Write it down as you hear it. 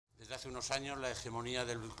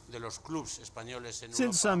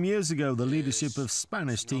Since some years ago, the leadership of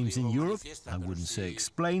Spanish teams in Europe, I wouldn't say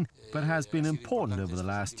explain, but has been important over the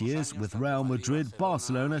last years with Real Madrid,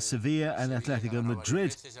 Barcelona, Sevilla and Atletico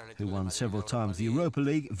Madrid, who won several times the Europa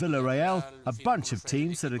League, Villarreal, a bunch of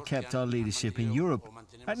teams that had kept our leadership in Europe.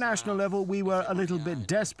 At national level, we were a little bit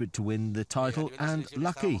desperate to win the title and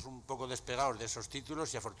lucky.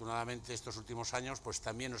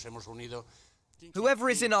 Whoever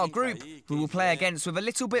is in our group, we will play against with a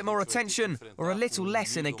little bit more attention or a little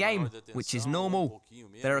less in a game, which is normal.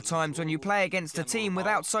 There are times when you play against a team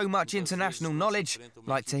without so much international knowledge,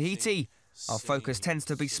 like Tahiti. Our focus tends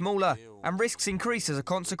to be smaller and risks increase as a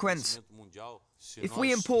consequence. If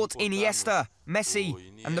we import Iniesta, Messi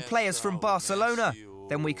and the players from Barcelona,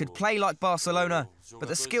 then we could play like Barcelona, but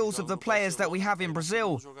the skills of the players that we have in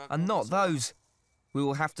Brazil are not those. We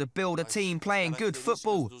will have to build a team playing good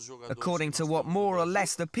football, according to what more or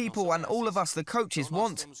less the people and all of us the coaches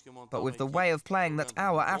want, but with the way of playing that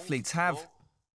our athletes have.